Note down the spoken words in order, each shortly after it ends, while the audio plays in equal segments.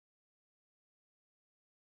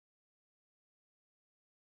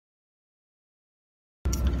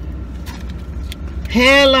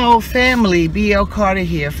Hello family, BL Carter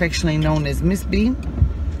here, affectionately known as Miss B.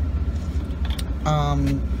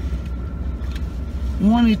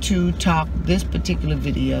 Wanted to talk this particular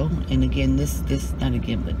video, and again, this is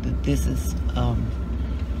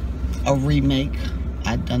a remake.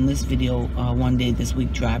 I've done this video one day this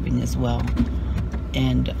week driving as well,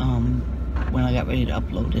 and when I got ready to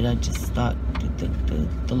upload it, I just thought that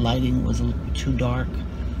the lighting was a little too dark,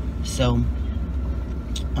 so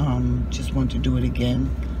just wanted to do it again.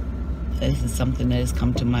 This is something that has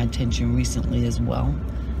come to my attention recently as well.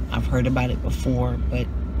 I've heard about it before, but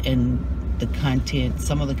the content,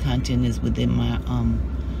 some of the content is within my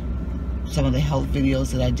some of the health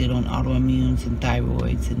videos that I did on autoimmunes and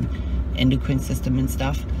thyroids and endocrine system and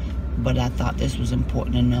stuff, but I thought this was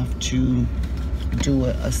important enough to do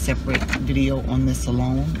a separate video on this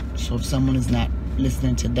alone. So if someone is not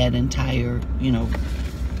listening to that entire,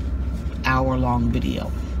 hour-long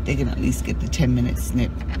video, they can at least get the 10-minute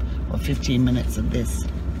snip or 15 minutes of this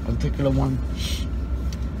particular one.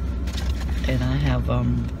 And I have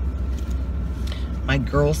my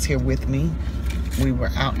girls here with me. We were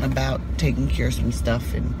out and about taking care of some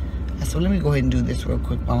stuff, and I said, let me go ahead and do this real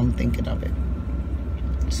quick while I'm thinking of it.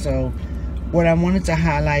 So what I wanted to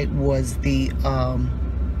highlight was the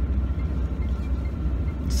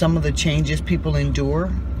some of the changes people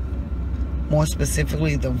endure, more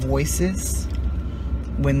specifically the voices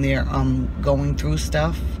when they're going through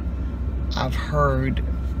stuff. I've heard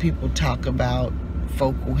people talk about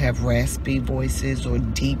folk who have raspy voices or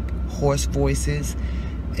deep hoarse voices,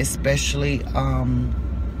 especially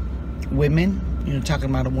women, talking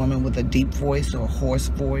about a woman with a deep voice or a hoarse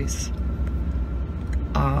voice.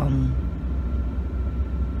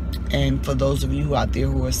 And for those of you out there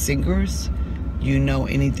who are singers,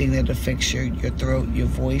 anything that affects your throat, your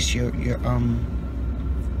voice, your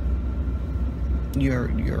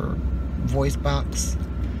voice box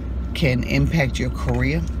can impact your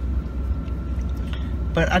career.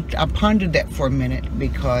 But I pondered that for a minute,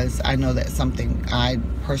 because I know that's something I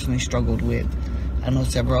personally struggled with. I know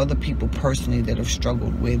several other people personally that have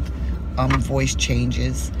struggled with voice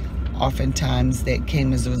changes, oftentimes that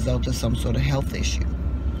came as a result of some sort of health issue.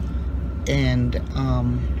 And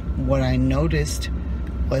what I noticed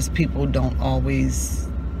was people don't always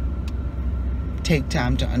take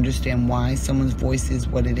time to understand why someone's voice is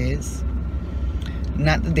what it is.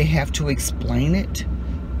 Not that they have to explain it,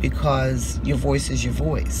 because your voice is your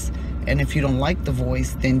voice. And if you don't like the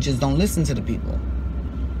voice, then just don't listen to the people.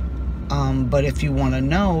 But if you want to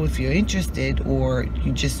know, if you're interested, or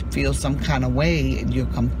you just feel some kind of way and you're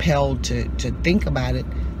compelled to think about it,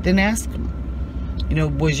 then ask them.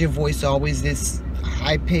 Was your voice always this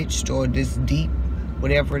high-pitched or this deep,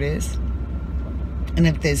 whatever it is? And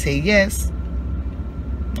if they say yes,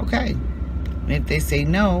 okay. And if they say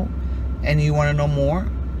no, and you want to know more,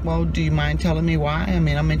 well, do you mind telling me why? I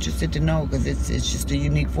mean, I'm interested to know, because it's just a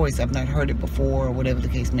unique voice. I've not heard it before, or whatever the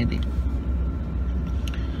case may be.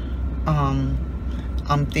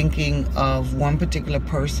 I'm thinking of one particular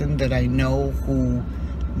person that I know who,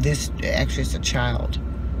 actually it's a child.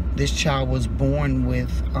 This child was born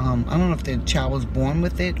with, I don't know if the child was born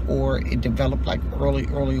with it or it developed like early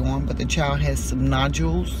on, but the child has some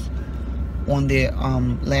nodules on their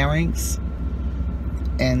larynx.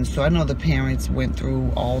 And so I know the parents went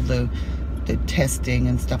through all the testing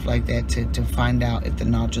and stuff like that to find out if the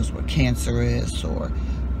nodules were cancerous, or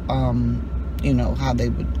how they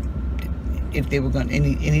would, if they were going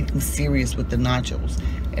anything serious with the nodules.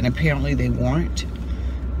 And apparently they weren't.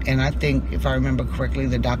 And I think, if I remember correctly,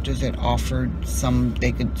 the doctors had offered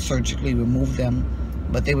they could surgically remove them,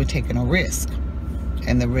 but they were taking a risk.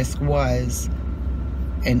 And the risk was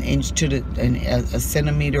an inch to a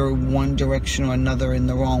centimeter one direction or another in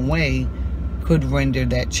the wrong way could render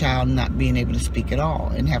that child not being able to speak at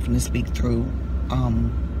all, and having to speak through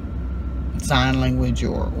sign language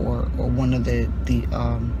or one of the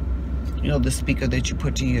speaker that you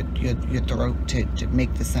put to your throat to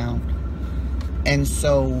make the sound. And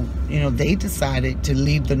so they decided to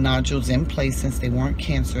leave the nodules in place, since they weren't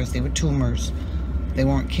cancerous. They were tumors. They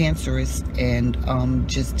weren't cancerous, and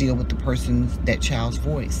just deal with that child's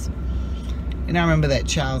voice. And I remember that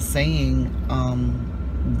child saying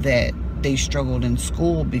that they struggled in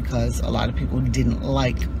school because a lot of people didn't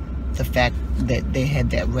like the fact that they had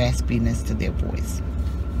that raspiness to their voice.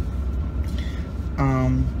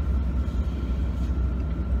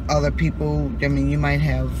 Other people, you might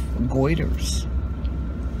have goiters,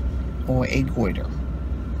 or a goiter,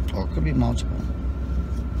 or it could be multiple.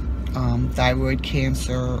 Thyroid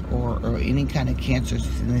cancer or any kind of cancers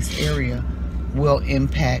in this area will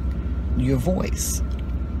impact your voice.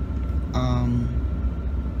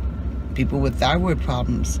 People with thyroid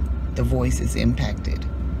problems, the voice is impacted.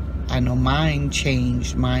 I know mine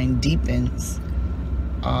changed. Mine deepens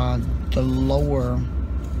the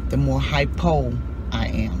more hypo I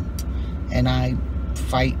am. And I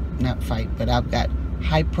but I've got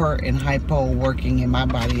hyper and hypo working in my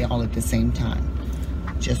body all at the same time.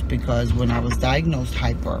 Just because when I was diagnosed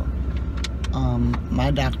hyper,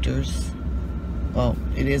 my doctors, well,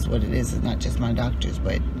 it is what it is. It's not just my doctors,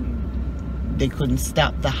 but they couldn't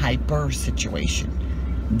stop the hyper situation.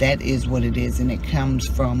 That is what it is, and it comes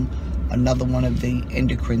from another one of the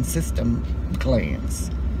endocrine system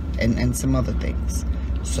glands and some other things.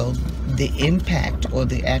 So the impact or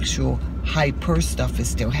the actual hyper stuff is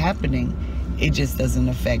still happening. It just doesn't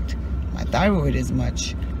affect my thyroid as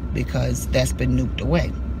much because that's been nuked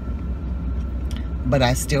away. But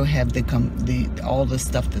I still have all the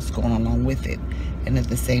stuff that's going along with it. And at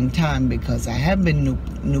the same time, because I have been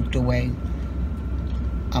nuked away,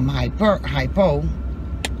 I'm hypo,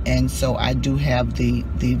 and so I do have the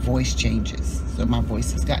voice changes. So my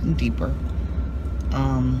voice has gotten deeper.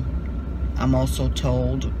 I'm also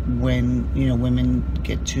told when, you know, women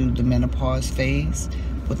get to the menopause phase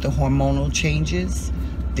with the hormonal changes,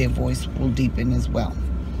 their voice will deepen as well.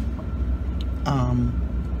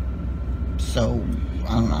 So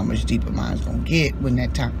I don't know how much deeper mine's gonna get when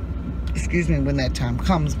that time, when that time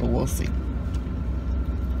comes, but we'll see.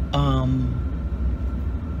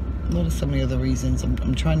 What are some of the other reasons?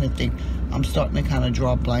 I'm trying to think. I'm starting to kind of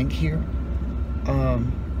draw a blank here.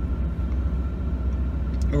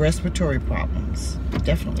 Respiratory problems,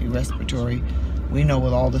 definitely respiratory. We know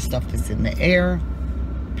with all the stuff that's in the air,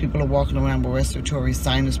 people are walking around with respiratory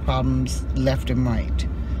sinus problems left and right,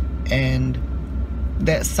 and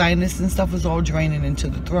that sinus and stuff is all draining into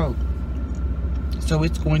the throat. So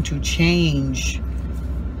it's going to change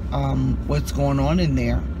what's going on in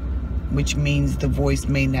there, which means the voice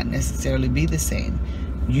may not necessarily be the same.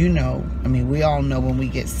 You know, I mean, we all know when we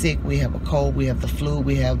get sick, we have a cold, we have the flu,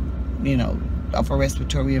 we have, you know, upper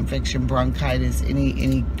respiratory infection, bronchitis,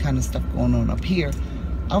 any kind of stuff going on up here,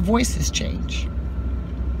 our voices change.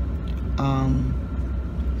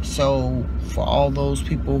 So for all those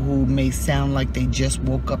people who may sound like they just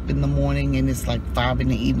woke up in the morning and it's like 5 in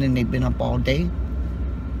the evening, they've been up all day,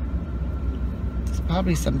 it's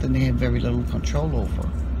probably something they have very little control over.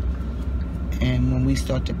 And when we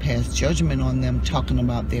start to pass judgment on them talking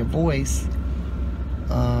about their voice,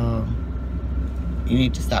 you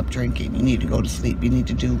need to stop drinking, you need to go to sleep, you need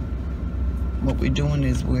to do, what we're doing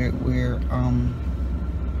is we're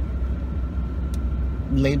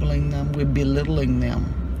labeling them, we're belittling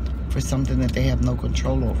them for something that they have no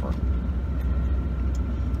control over.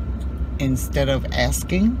 Instead of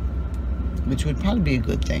asking, which would probably be a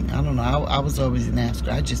good thing. I don't know, I was always an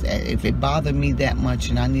asker. I just, if it bothered me that much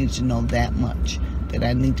and I needed to know that much that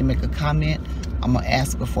I need to make a comment, I'm gonna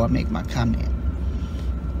ask before I make my comment.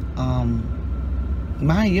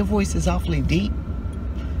 Your voice is awfully deep,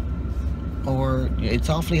 or it's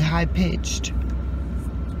awfully high pitched,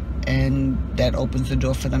 and that opens the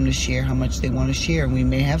door for them to share how much they want to share, and we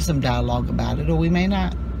may have some dialogue about it, or we may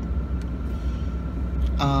not.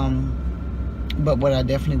 But what I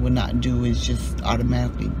definitely would not do is just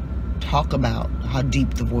automatically talk about how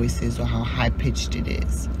deep the voice is or how high pitched it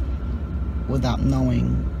is without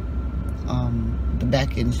knowing the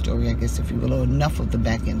back end story, I guess, if you will, or enough of the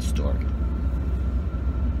back end story.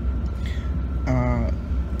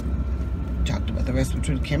 Talked about the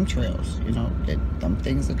respiratory chemtrails, you know, that some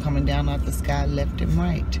things are coming down out the sky left and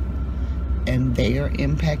right, and they are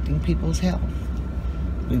impacting people's health.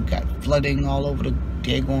 We've got flooding all over the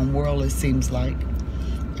daggone world, it seems like.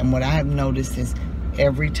 And what I have noticed is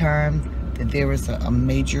every time that there is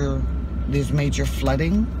there's major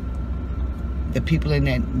flooding, the people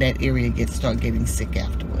in that area start getting sick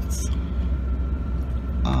afterwards.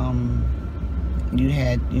 You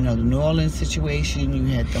had, you know, the New Orleans situation, you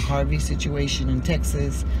had the Harvey situation in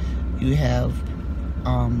Texas, you have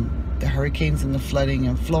the hurricanes and the flooding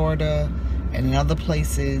in Florida and in other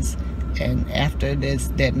places. And after this,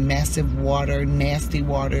 that massive water, nasty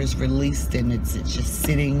water is released, and it's just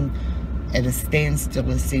sitting at a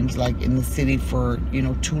standstill, it seems like, in the city for, you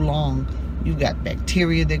know, too long. You've got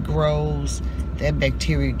bacteria that grows. That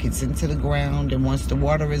bacteria gets into the ground, and once the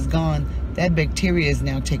water is gone, that bacteria is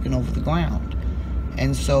now taking over the ground.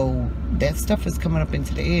 And so that stuff is coming up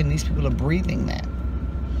into the air, and these people are breathing that.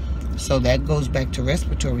 So that goes back to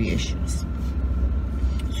respiratory issues.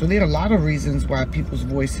 So there are a lot of reasons why people's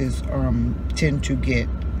voices tend to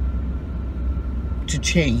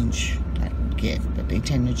change. But they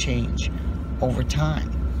tend to change over time.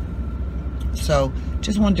 So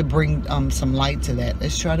just wanted to bring some light to that.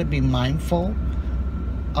 Let's try to be mindful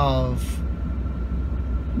of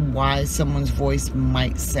why someone's voice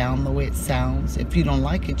might sound the way it sounds. If you don't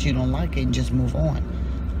like it, you don't like it, and just move on.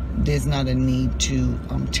 There's not a need to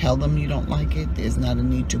tell them you don't like it. There's not a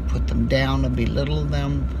need to put them down or belittle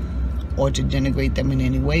them or to denigrate them in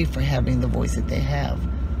any way for having the voice that they have.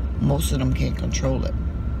 Most of them can't control it.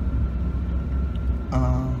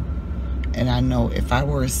 And I know if I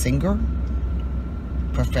were a singer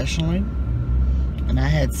professionally and I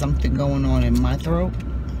had something going on in my throat,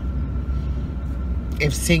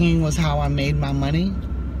 if singing was how I made my money,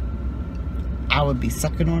 I would be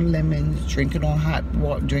sucking on lemons, drinking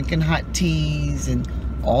hot teas, and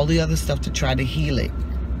all the other stuff to try to heal it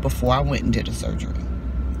before I went and did a surgery.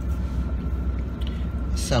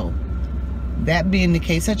 So, that being the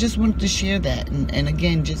case, I just wanted to share that, and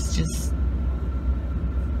again, just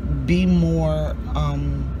be more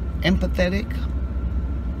empathetic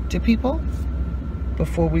to people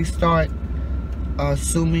before we start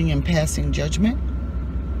assuming and passing judgment,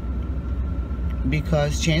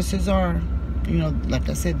 because chances are, you know, like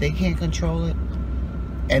I said, they can't control it,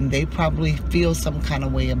 and they probably feel some kind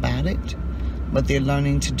of way about it, but they're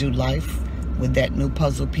learning to do life with that new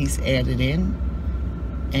puzzle piece added in.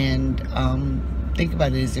 And think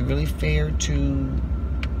about it, is it really fair to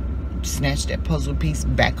snatch that puzzle piece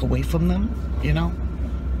back away from them, you know,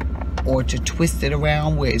 or to twist it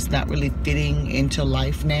around where it's not really fitting into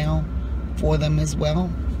life now for them as well,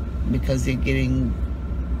 because they're getting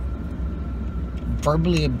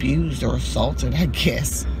verbally abused or assaulted, I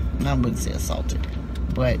guess. I wouldn't say assaulted,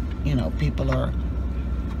 but you know, people are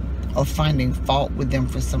finding fault with them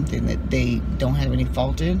for something that they don't have any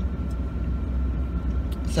fault in.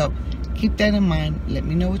 So keep that in mind. Let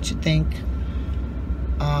me know what you think,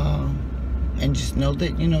 and just know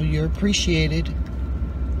that, you know, you're appreciated.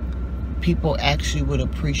 People actually would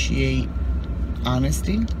appreciate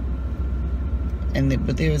honesty,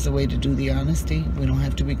 but there is a way to do the honesty. We don't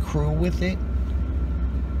have to be cruel with it.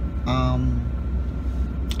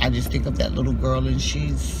 I just think of that little girl, and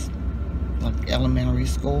she's like elementary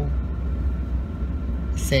school,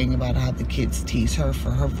 saying about how the kids tease her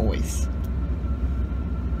for her voice.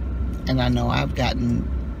 And I know I've gotten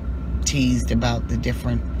teased about the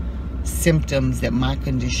different symptoms that my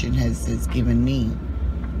condition has given me,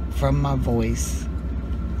 from my voice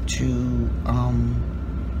to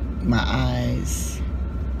my eyes,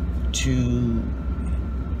 to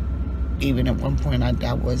even at one point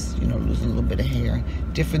I was, you know, losing a little bit of hair.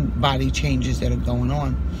 Different body changes that are going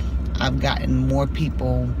on. I've gotten more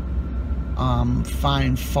people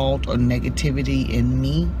find fault or negativity in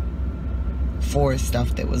me for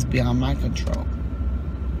stuff that was beyond my control.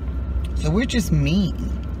 So we're just mean,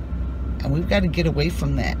 and we've got to get away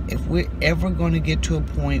from that. If we're ever going to get to a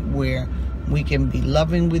point where we can be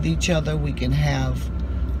loving with each other, we can have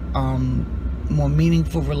more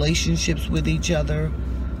meaningful relationships with each other,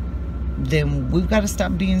 then we've got to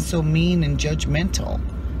stop being so mean and judgmental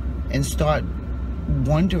and start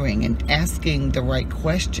wondering and asking the right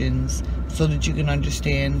questions so that you can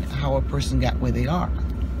understand how a person got where they are.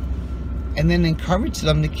 And then encourage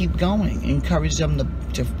them to keep going. Encourage them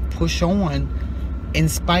to push on in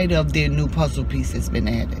spite of their new puzzle piece that's been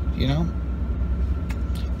added, you know?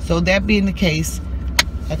 So that being the case,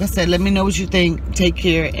 like I said, let me know what you think. Take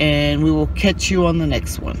care, and we will catch you on the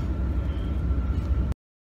next one.